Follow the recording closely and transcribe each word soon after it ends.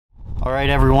All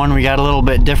right, everyone, we got a little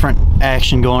bit different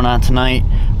action going on tonight.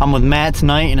 I'm with Matt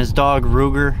tonight and his dog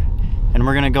Ruger, and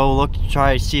we're gonna go look to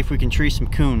try to see if we can tree some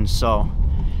coons. So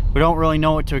we don't really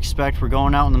know what to expect. We're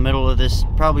going out in the middle of this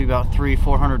probably about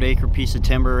 300-400 acre piece of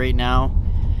timber right now,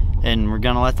 and we're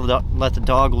gonna let the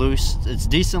dog loose. It's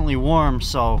decently warm,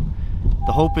 so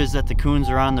the hope is that the coons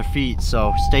are on their feet.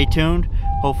 So stay tuned.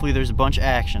 Hopefully there's a bunch of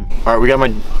action. All right, we got my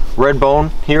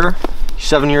Redbone here. He's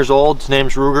 7 years old. His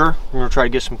name's Ruger. We're gonna try to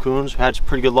get some coons. We've had some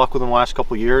pretty good luck with him the last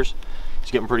couple of years.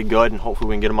 He's getting pretty good, and hopefully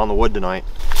we can get him on the wood tonight.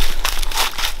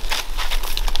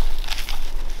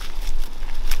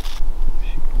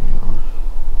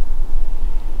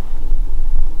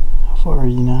 How far are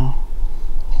you now?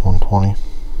 120.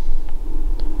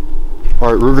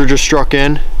 All right, Ruger just struck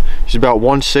in. He's about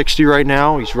 160 right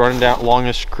now. He's running down along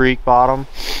this creek bottom.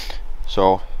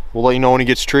 So we'll let you know when he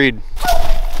gets treed.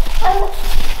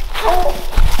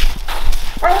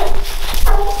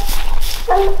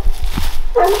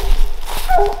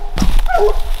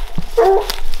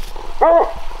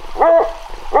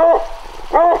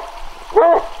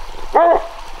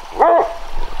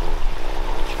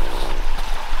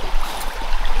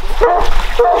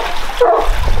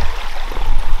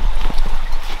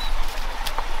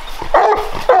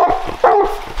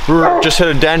 Ruger just hit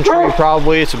a den tree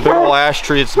probably. It's a big old ash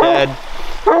tree, it's dead.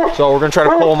 So we're gonna try to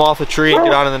pull him off the tree and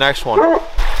get on to the next one.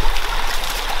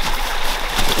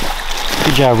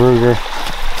 Good job, Ruger.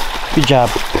 Good job.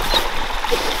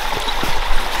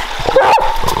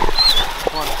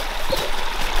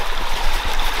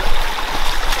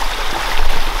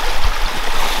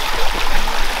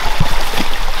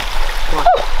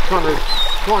 Come on, Ruger.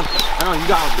 Come on. I know, you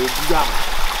got him, dude. You got him.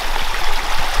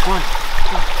 Come on.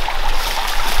 Come on.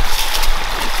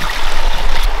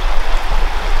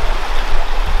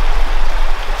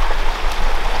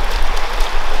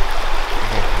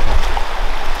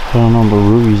 I don't know, but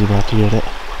Ruby's about to get it.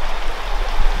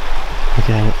 Look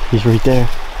at it. He's right there.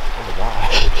 Oh my god.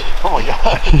 Oh my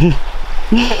god.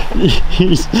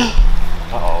 He's...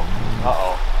 Uh-oh.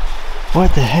 Uh-oh.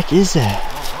 What the heck is that? I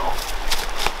don't know.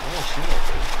 I don't see it.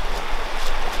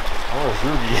 Oh, it's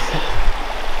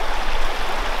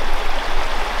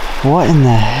Ruby. What in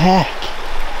the heck?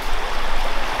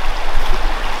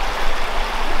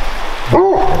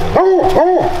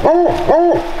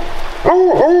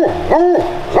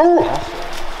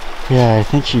 Yeah, I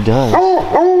think she does.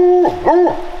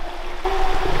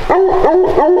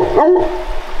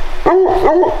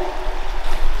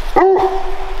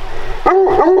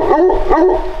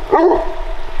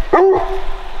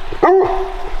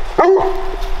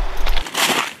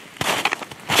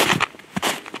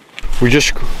 We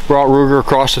just brought Ruger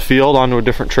across the field onto a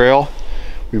different trail.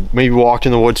 We maybe walked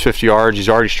in the woods 50 yards. He's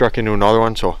already struck into another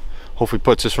one, so hopefully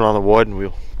puts this one on the wood and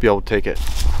we'll be able to take it.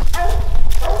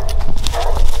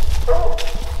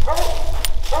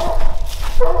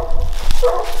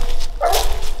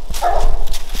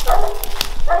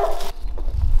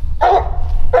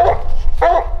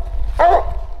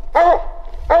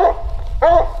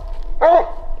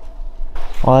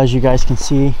 Well, as you guys can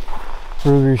see,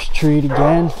 Ruger's treed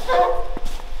again.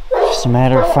 Just a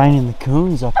matter of finding the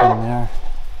coons up in there.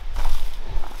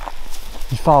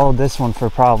 He followed this one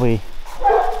for probably,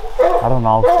 I don't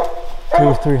know, 200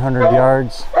 or 300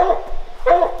 yards.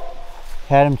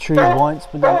 Had him treed once,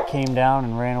 but then it came down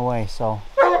and ran away. So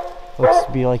looks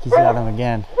to be like he's got him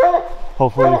again.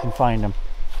 Hopefully we can find him.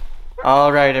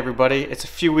 All right, everybody. It's a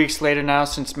few weeks later now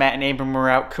since Matt and Abram were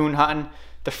out coon hunting.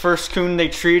 The first coon they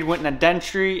treed went in a den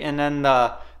tree, and then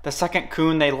the second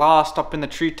coon they lost up in the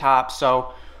treetop.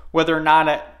 So whether or not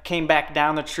it came back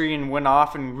down the tree and went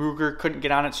off and Ruger couldn't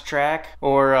get on its track,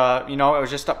 or you know, it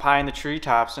was just up high in the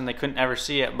treetops and they couldn't ever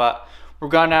see it. But we're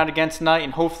going out again tonight,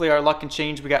 and hopefully our luck can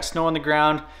change. We got snow on the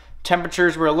ground.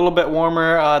 Temperatures were a little bit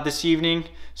warmer this evening,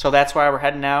 so that's why we're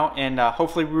heading out. And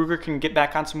hopefully Ruger can get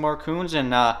back on some more coons, and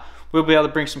we'll be able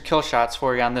to bring some kill shots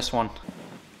for you on this one.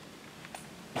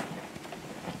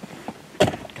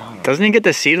 Doesn't he get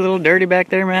the seat a little dirty back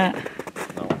there, Matt?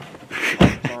 No,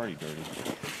 it's already dirty.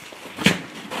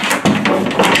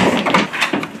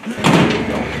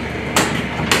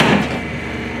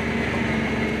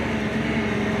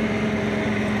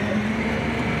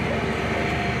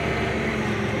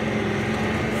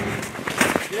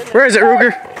 Where is it,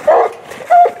 Ruger?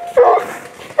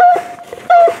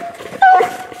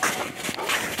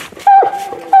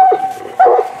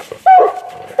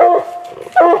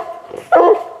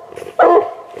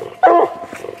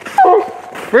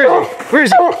 Where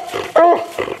is he?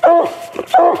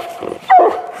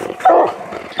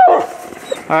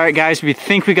 Alright guys, we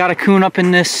think we got a coon up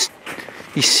in these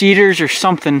cedars or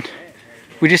something.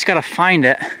 We just gotta find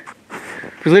it.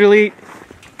 We literally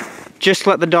just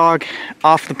let the dog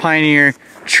off the Pioneer,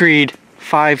 treed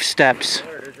 5 steps.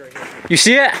 There it is right here. You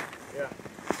see it? Yeah.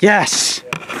 Yes.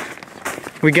 Yeah.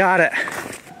 We got it.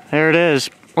 There it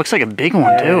is. Looks like a big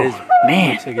one too.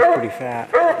 Man. Looks like it's pretty fat.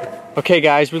 Okay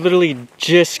guys, we literally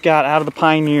just got out of the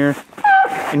Pioneer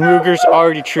and Ruger's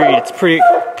already treed. It's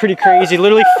pretty crazy.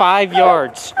 Literally 5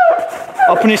 yards.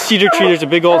 Up in his cedar tree there's a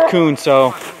big old coon,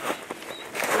 so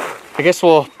I guess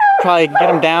we'll probably get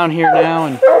him down here now.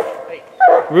 And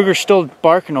Ruger's still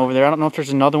barking over there. I don't know if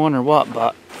there's another one or what,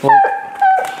 but we'll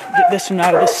get this one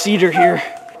out of this cedar here.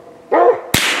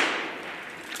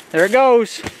 There it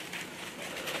goes.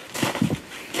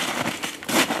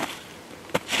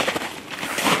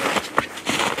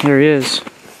 There he is.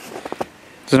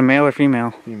 Is it a male or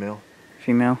female? Female.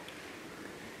 Female.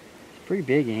 It's pretty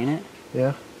big, ain't it?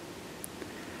 Yeah.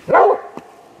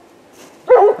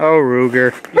 Oh,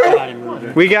 Ruger. You got him,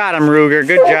 Ruger. We got him, Ruger.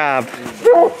 Good job.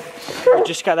 We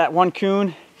just got that one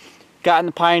coon. Got in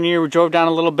the Pioneer. We drove down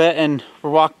a little bit, and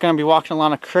we're gonna be walking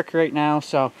along a creek right now.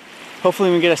 So hopefully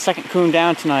we can get a second coon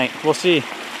down tonight. We'll see.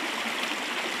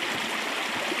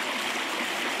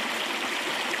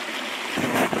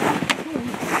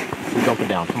 We're jumping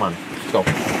down. Come on. Let's go.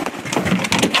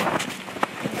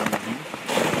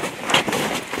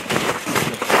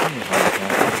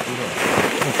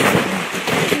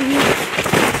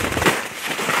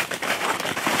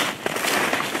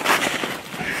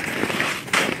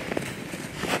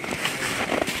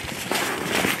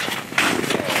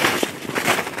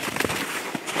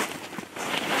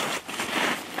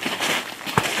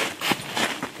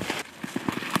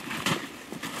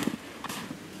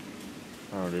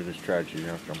 Oh, dude, it's tragic. You're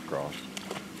gonna have to jump across.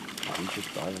 He's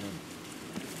just diving in.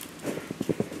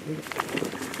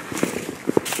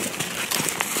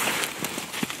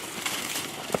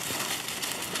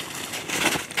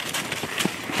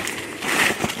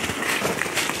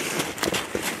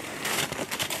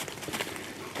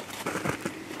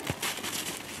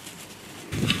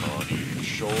 On each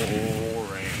shore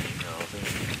ain't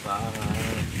nothing like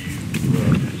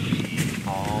you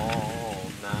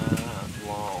all night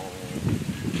long.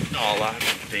 All I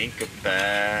can think about.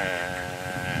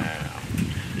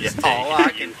 Yeah, all I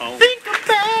can think about.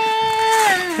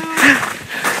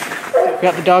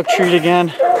 Got the dog treat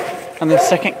again on the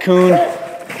second coon.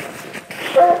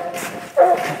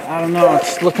 I don't know,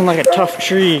 it's looking like a tough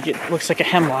tree. It looks like a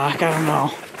hemlock, I don't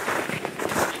know.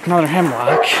 Another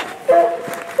hemlock.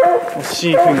 We'll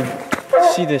see if we can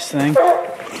see this thing.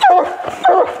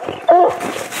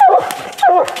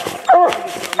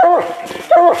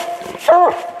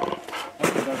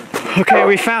 Okay,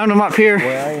 we found him up here.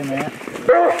 Where are you, Matt?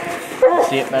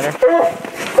 See it better? It's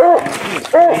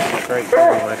right here. I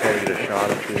might try to get a shot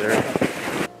up through there.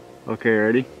 Okay,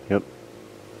 ready? Yep.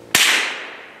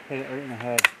 Hit it right in the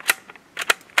head.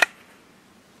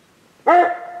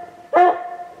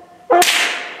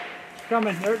 It's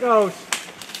coming, there it goes.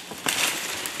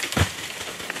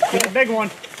 Get a big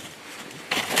one.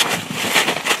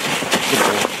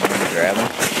 I'm gonna grab him.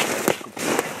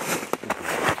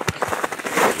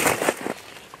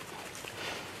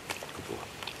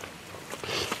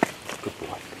 Good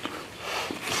boy.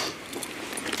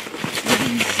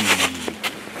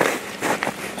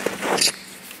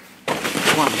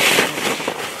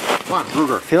 Come on,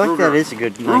 Ruger. I feel like that is a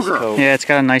good, nice coat. Yeah, it's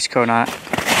got a nice coat on it.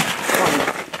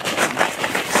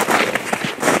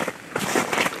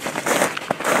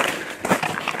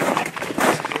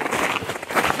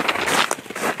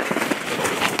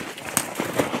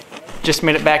 Just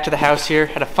made it back to the house here.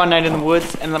 Had a fun night in the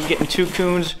woods. Ended up getting 2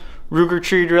 coons. Ruger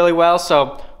treated really well.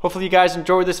 So hopefully you guys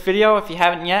enjoyed this video. If you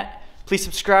haven't yet, please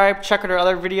subscribe. Check out our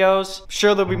other videos. I'm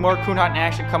sure there'll be more coon hunting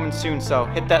action coming soon. So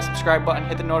hit that subscribe button.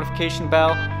 Hit the notification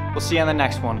bell. We'll see you on the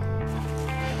next one.